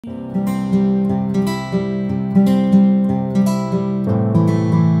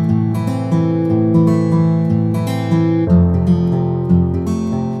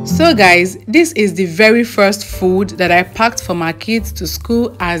So guys, this is the very first food that I packed for my kids to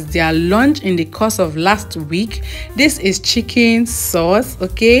school as their lunch in the course of last week. This is chicken sauce,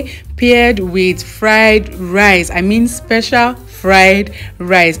 okay, paired with fried rice. I mean special fried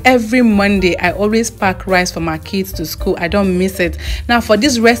rice. Every Monday I always pack rice for my kids to school. I don't miss it. Now for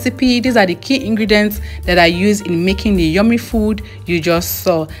this recipe, these are the key ingredients that I use in making the yummy food you just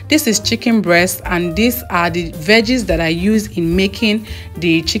saw. This is chicken breast, and these are the veggies that I use in making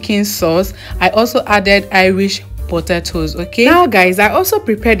the chicken sauce. I also added Irish potatoes. Okay, now guys, I also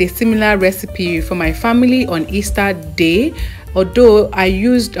prepared a similar recipe for my family on Easter day. Although I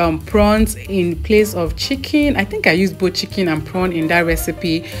used prawns in place of chicken. I think I used both chicken and prawn in that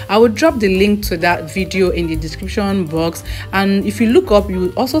recipe. I will drop the link to that video in the description box, and if you look up, you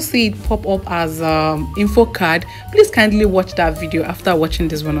will also see it pop up as info card. Please kindly watch that video after watching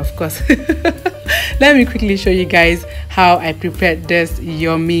this one, of course. Let me quickly show you guys how I prepared this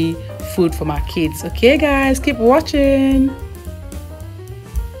yummy food for my kids. Okay guys, keep watching.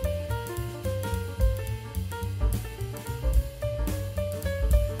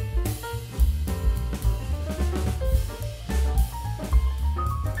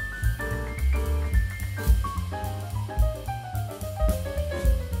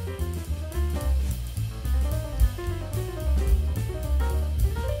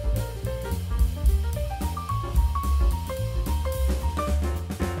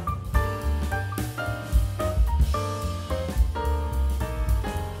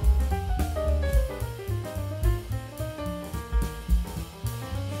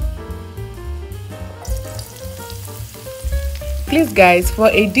 Please guys, for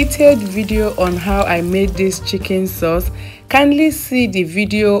a detailed video on how I made this chicken sauce, kindly see the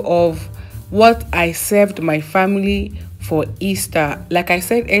video of what I served my family for Easter. Like I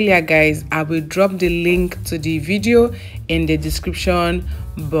said earlier guys, I will drop the link to the video in the description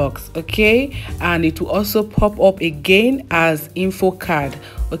box, okay, and it will also pop up again as info card.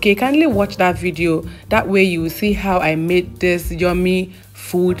 Okay, kindly watch that video. That way you will see how I made this yummy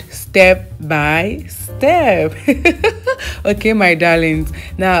food step by step. Okay my darlings,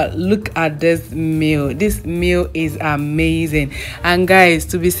 now look at this meal. This meal is amazing, and guys,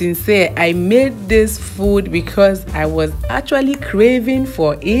 to be sincere, I made this food because I was actually craving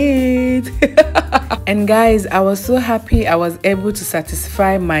for it. And guys, I was so happy I was able to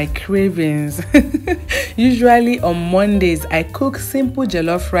satisfy my cravings. Usually on Mondays I cook simple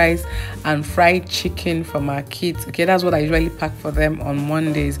jollof rice and fried chicken for my kids. Okay, that's what I usually pack for them on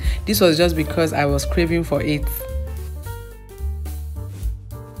Mondays. This was just because I was craving for it.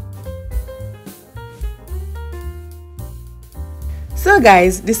 So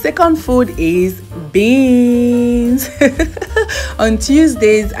guys, the second food is beans. On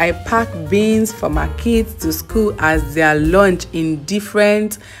Tuesdays I pack beans for my kids to school as their lunch in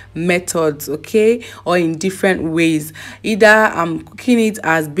different methods, okay, or in different ways. Either I'm cooking it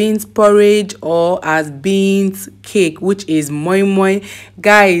as beans porridge or as beans cake, which is moi moi.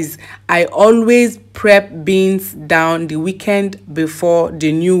 Guys, I always prep beans down the weekend before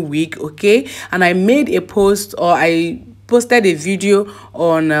the new week, okay, and I made a post, or I posted a video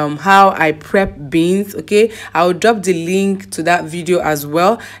on how I prep beans. Okay, I'll drop the link to that video as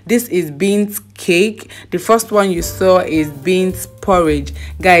well. This is beans cake. The first one you saw is beans porridge.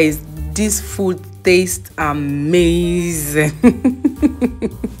 Guys, this food tastes amazing.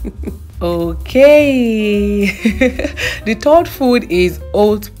 Okay. The third food is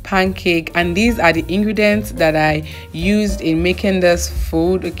oat pancake, and these are the ingredients that I used in making this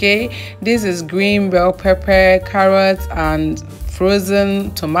food. Okay, this is green bell pepper, carrots, and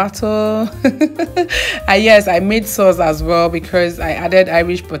frozen tomato. Yes, I made sauce as well because I added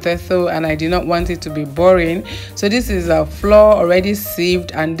Irish potato and I did not want it to be boring. So this is a flour already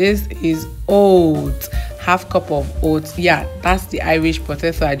sieved, and this is oats, half cup of oats. Yeah, that's the Irish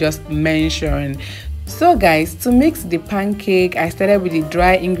potato I just mentioned. So guys, to mix the pancake, I started with the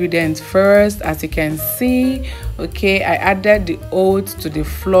dry ingredients first. As you can see, okay, I added the oats to the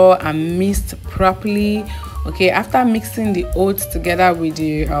flour and mixed properly. Okay, after mixing the oats together with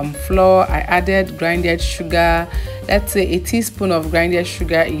the flour, I added grinded sugar, let's say a teaspoon of grinded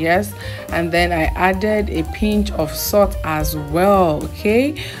sugar, yes, and then I added a pinch of salt as well.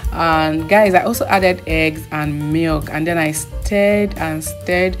 Okay, and guys, I also added eggs and milk, and then I stirred and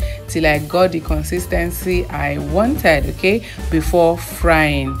stirred till I got the consistency I wanted, okay, before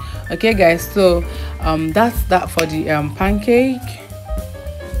frying. Okay guys, so that's that for the pancake.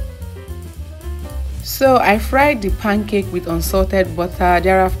 So I fried the pancake with unsalted butter.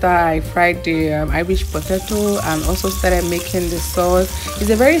 Thereafter, I fried the Irish potato and also started making the sauce.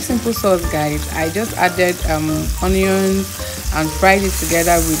 It's a very simple sauce, guys. I just added onions and fried it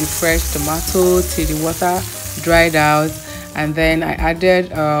together with the fresh tomato till the water dried out, and then I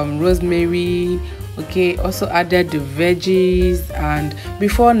added rosemary. Okay, also added the veggies, and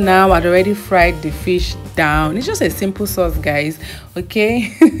before now I'd already fried the fish down. It's just a simple sauce, guys.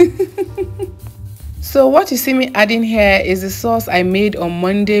 Okay. So what you see me adding here is the sauce I made on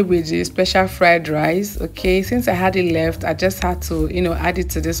Monday with the special fried rice. Okay, since I had it left, I just had to, add it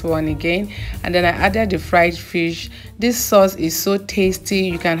to this one again. And then I added the fried fish. This sauce is so tasty.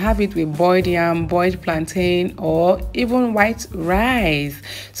 You can have it with boiled yam, boiled plantain, or even white rice.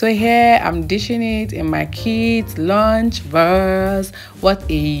 So here I'm dishing it in my kids' lunch box. What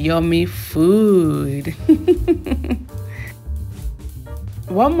a yummy food.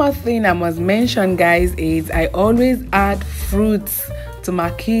 One more thing I must mention, guys, is I always add fruits to my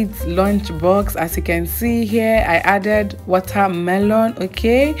kids' lunch box. As you can see here, I added watermelon.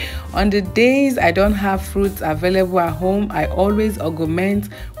 Okay, on the days I don't have fruits available at home, I always augment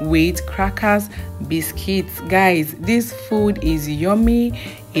with crackers, biscuits. Guys, this food is yummy.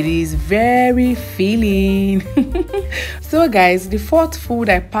 It is very filling. So guys, the fourth food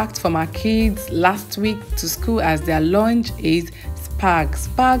I packed for my kids last week to school as their lunch is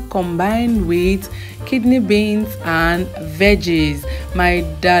spag combined with kidney beans and veggies. My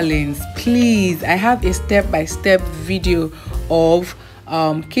darlings, please, I have a step-by-step video of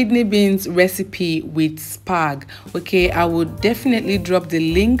kidney beans recipe with spag. Okay, I will definitely drop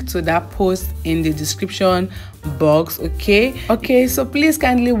the link to that post in the description box. Okay, so please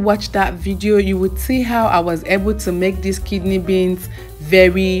kindly watch that video. You would see how I was able to make these kidney beans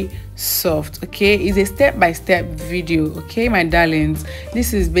very soft. Okay, it's a step-by-step video. Okay, my darlings,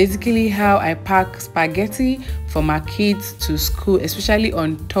 this is basically how I pack spaghetti for my kids to school, especially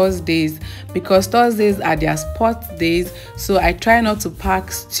on Thursdays, because Thursdays are their sports days. So I try not to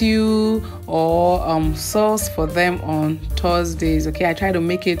pack stew or sauce for them on Thursdays. Okay, I try to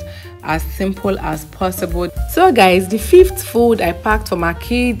make it as simple as possible. So guys, the fifth food I packed for my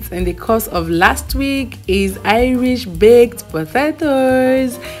kids in the course of last week is Irish baked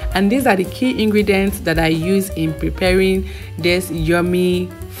potatoes, and these are the key ingredients that I use in preparing this yummy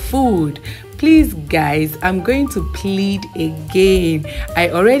food. Please guys, I'm going to plead again. I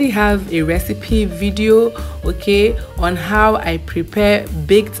already have a recipe video, okay, on how I prepare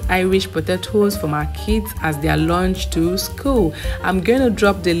baked Irish potatoes for my kids as their lunch to school. I'm going to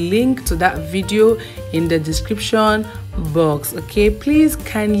drop the link to that video in the description box. Okay, please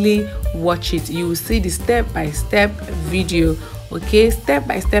kindly watch it. You will see the step-by-step video. Okay,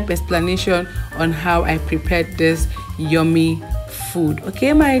 step-by-step explanation on how I prepared this yummy food.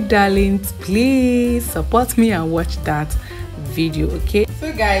 Okay, my darlings, please support me and watch that video. Okay,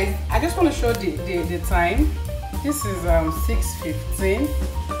 so guys, I just want to show the time. This is 6:15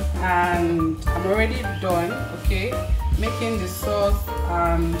 and I'm already done, okay, making the sauce,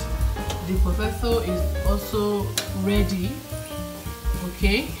 and the potato is also ready.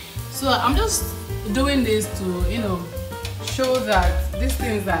 Okay, so I'm just doing this to show that these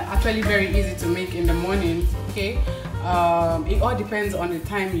things are actually very easy to make in the morning. Okay, it all depends on the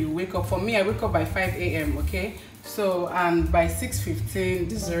time you wake up. For me, I wake up by 5 a.m. okay, so and by 6:15,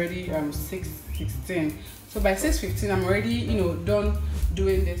 this is already 6:16, so by 6:15 I'm already done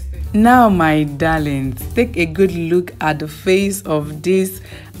doing this thing. Now my darlings, take a good look at the face of this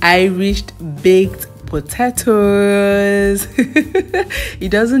Irish baked potatoes. It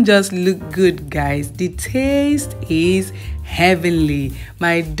doesn't just look good, guys, the taste is heavenly.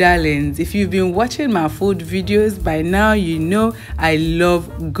 My darlings, if you've been watching my food videos by now, you know I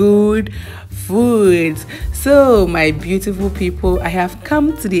love good foods. So my beautiful people, I have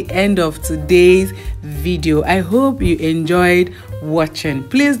come to the end of today's video. I hope you enjoyed watching.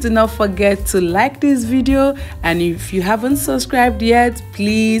 Please do not forget to like this video, and if you haven't subscribed yet,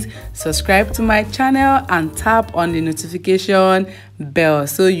 please subscribe to my channel and tap on the notification bell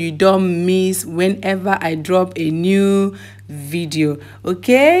so you don't miss whenever I drop a new video.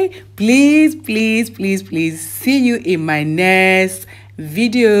 Okay, please see you in my next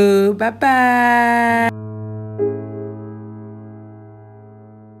video. Bye bye.